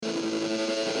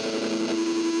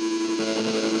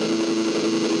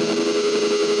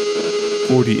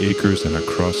40 acres and a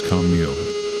Kroskau Mule,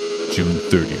 June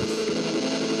 30th.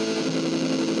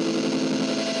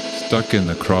 Stuck in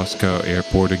the Kroskau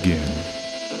airport again,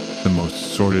 the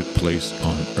most sordid place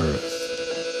on earth.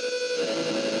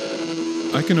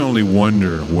 I can only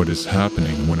wonder what is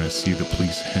happening when I see the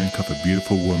police handcuff a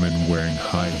beautiful woman wearing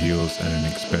high heels and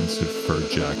an expensive fur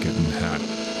jacket and hat,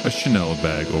 a Chanel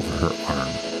bag over her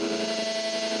arm.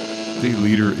 They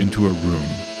lead her into a room,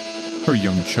 her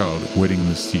young child waiting in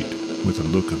the seat with a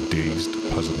look of dazed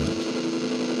puzzlement.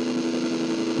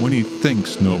 When he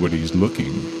thinks nobody's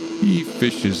looking, he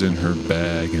fishes in her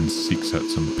bag and seeks out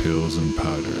some pills and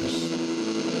powders.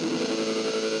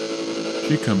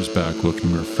 She comes back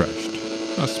looking refreshed,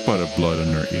 a spot of blood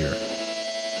on her ear.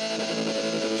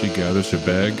 She gathers her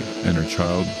bag and her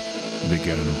child. They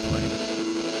get on a plane.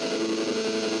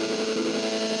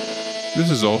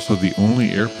 This is also the only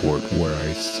airport where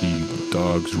I see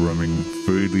dogs roaming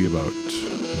freely about,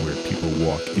 where people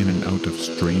walk in and out of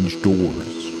strange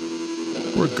doors,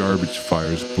 where garbage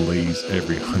fires blaze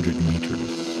every 100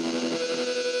 meters.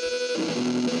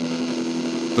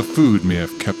 The food may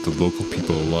have kept the local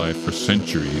people alive for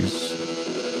centuries,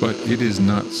 but it is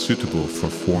not suitable for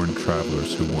foreign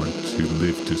travelers who want to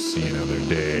live to see another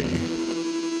day.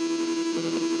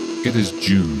 It is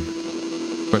June,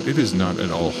 but it is not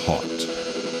at all hot.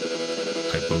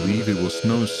 I believe it will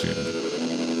snow soon,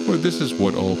 for this is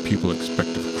what all people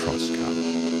expect of Kroskau.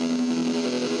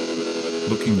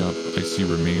 Looking up, I see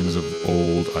remains of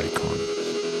old icons.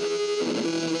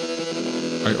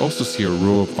 I also see a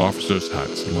row of officers'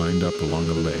 hats lined up along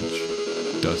a ledge,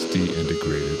 dusty and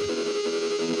degraded.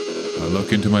 I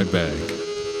look into my bag.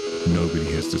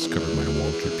 Nobody has discovered my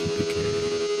Walter PPK.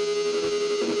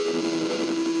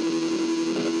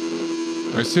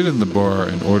 I sit in the bar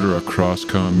and order a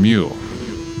Kroskau Mule.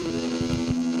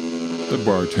 The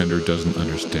bartender doesn't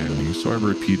understand me, so I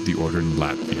repeat the order in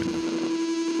Latvian.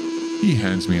 He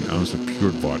hands me an ounce of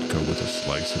pure vodka with a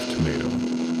slice of tomato.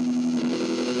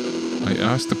 I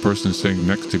ask the person sitting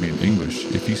next to me in English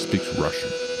if he speaks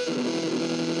Russian.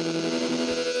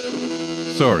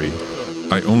 Sorry,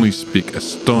 I only speak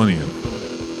Estonian,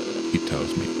 he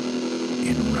tells me,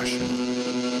 in Russian.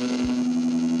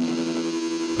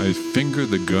 I finger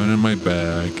the gun in my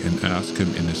bag and ask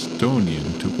him in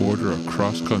Estonian to order a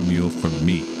Kroskau Mule for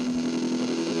me.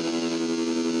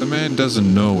 The man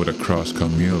doesn't know what a Kroskau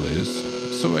Mule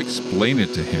is, so I explain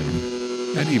it to him,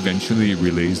 and eventually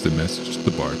relays the message to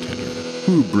the bartender,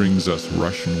 who brings us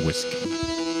Russian whiskey.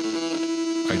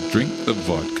 I drink the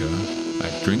vodka,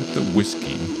 I drink the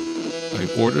whiskey, I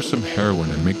order some heroin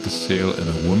and make the sale in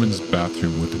a woman's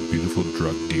bathroom with a beautiful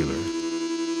drug dealer.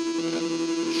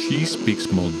 She speaks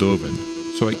Moldovan,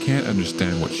 so I can't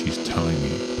understand what she's telling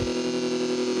me.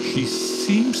 She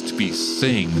seems to be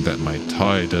saying that my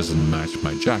tie doesn't match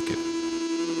my jacket.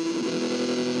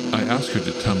 I ask her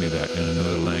to tell me that in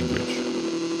another language,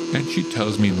 and she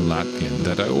tells me in Latvian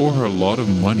that I owe her a lot of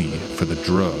money for the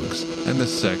drugs and the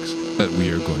sex that we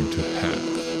are going to have.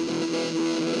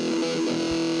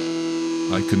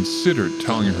 I consider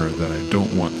telling her that I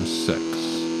don't want the sex,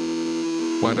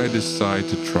 but I decide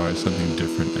to try something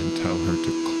different and tell her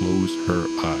to close her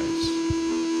eyes.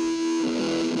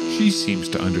 She seems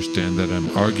to understand that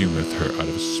I'm arguing with her out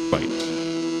of spite,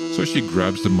 so she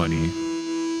grabs the money,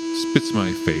 spits in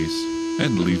my face,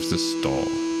 and leaves the stall.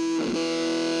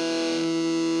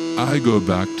 I go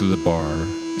back to the bar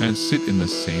and sit in the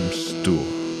same stool.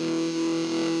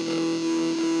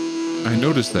 I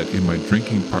notice that in my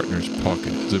drinking partner's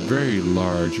pocket is a very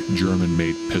large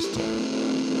German-made pistol,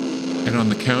 and on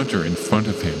the counter in front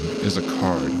of him is a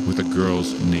card with a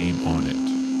girl's name on it.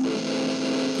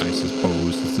 I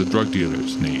suppose it's the drug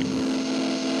dealer's name.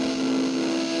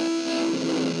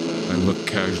 I look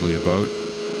casually about.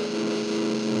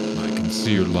 I can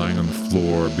see her lying on the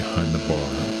floor behind the bar,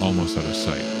 almost out of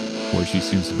sight, where she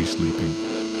seems to be sleeping.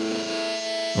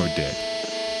 Or dead.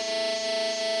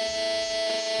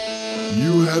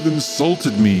 "You have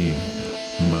insulted me,"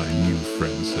 my new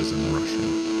friend says in Russian,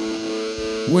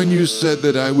 "when you said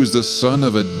that I was the son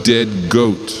of a dead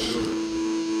goat."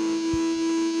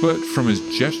 But from his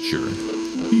gesture,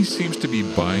 he seems to be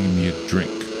buying me a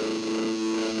drink.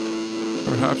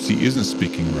 Perhaps he isn't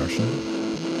speaking Russian.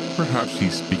 Perhaps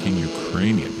he's speaking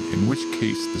Ukrainian, in which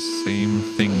case the same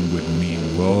thing would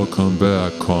mean, "Welcome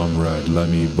back, comrade, let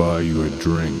me buy you a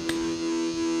drink."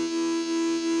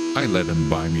 I let him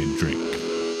buy me a drink.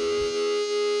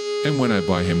 And when I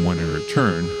buy him one in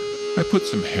return, I put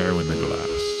some heroin in the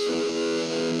glass.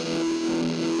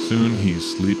 Soon he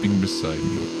is sleeping beside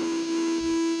me.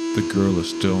 The girl is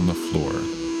still on the floor.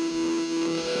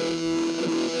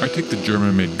 I take the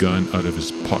German-made gun out of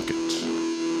his pocket.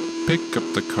 pick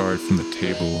up the card from the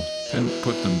table, and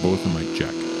put them both in my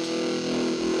jacket.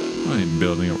 I am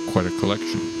building up quite a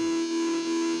collection.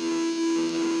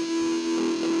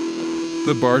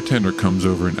 The bartender comes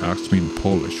over and asks me in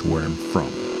Polish where I'm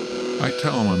from. I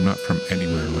tell him I'm not from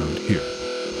anywhere around here.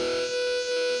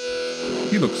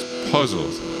 He looks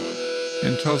puzzled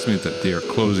and tells me that they are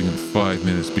closing in 5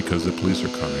 minutes because the police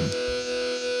are coming.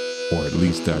 Or at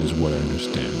least that is what I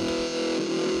understand.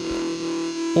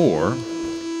 Or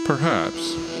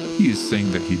perhaps he is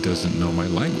saying that he doesn't know my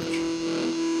language.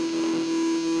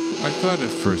 I thought at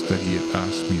first that he had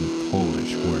asked me in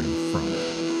Polish where I'm from,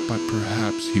 but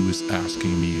perhaps he was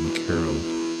asking me in Carol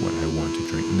what I want to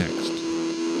drink next.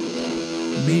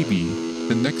 Maybe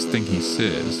the next thing he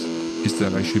says is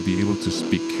that I should be able to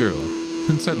speak Carol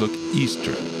since I look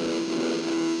Eastern.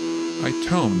 I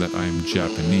tell him that I am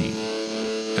Japanese,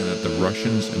 and that the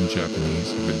Russians and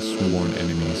Japanese have been sworn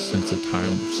enemies since the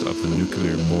times of the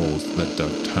nuclear moles that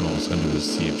dug tunnels under the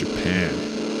Sea of Japan.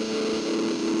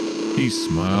 He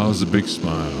smiles a big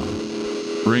smile,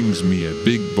 brings me a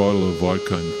big bottle of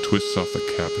vodka and twists off the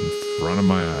cap in front of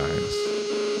my eyes.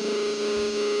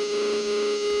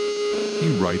 He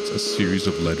writes a series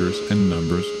of letters and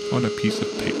numbers on a piece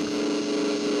of paper.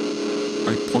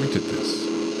 I point at this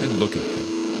and look at him.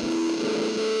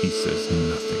 He says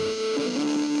nothing.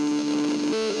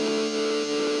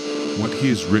 What he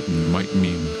has written might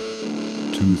mean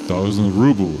 2,000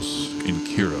 rubles in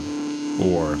Kira,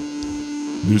 or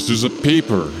this is a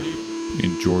paper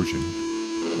in Georgian,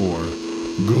 or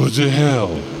go to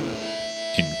hell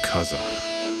in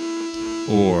Kazakh,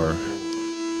 or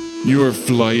your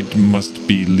flight must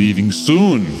be leaving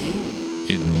soon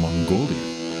in Mongolian,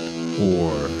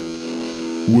 or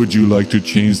would you like to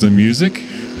change the music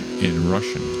in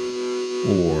Russian,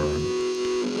 or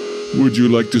would you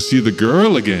like to see the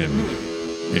girl again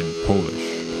in Polish,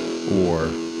 or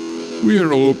we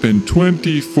are open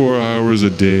 24 hours a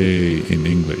day in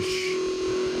English,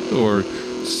 or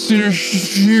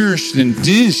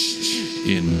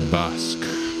in Basque.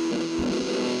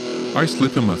 I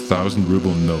slip him a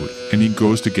 1,000-ruble note and he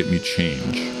goes to get me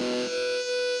change.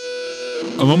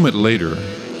 A moment later,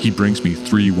 he brings me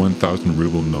 3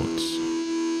 1,000-ruble notes.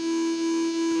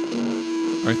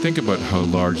 I think about how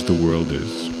large the world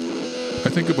is. I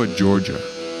think about Georgia.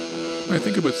 I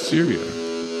think about Syria.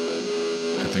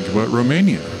 I think about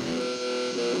Romania.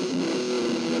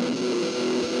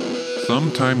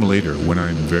 Sometime later, when I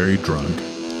am very drunk,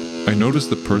 I notice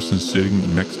the person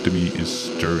sitting next to me is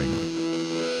stirring.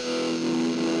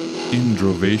 In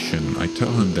Drovation, I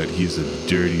tell him that he's a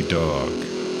dirty dog,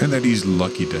 and that he's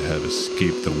lucky to have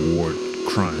escaped the War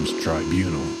Crimes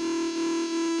Tribunal.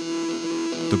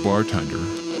 The bartender,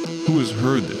 who has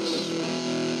heard this,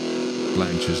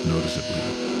 blanches noticeably.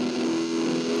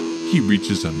 He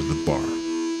reaches under the bar.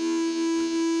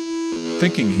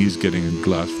 Thinking he's getting a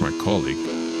glass for my colleague,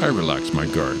 I relax my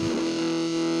guard.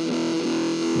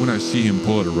 When I see him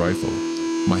pull out a rifle,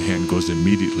 my hand goes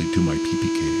immediately to my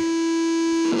PPK.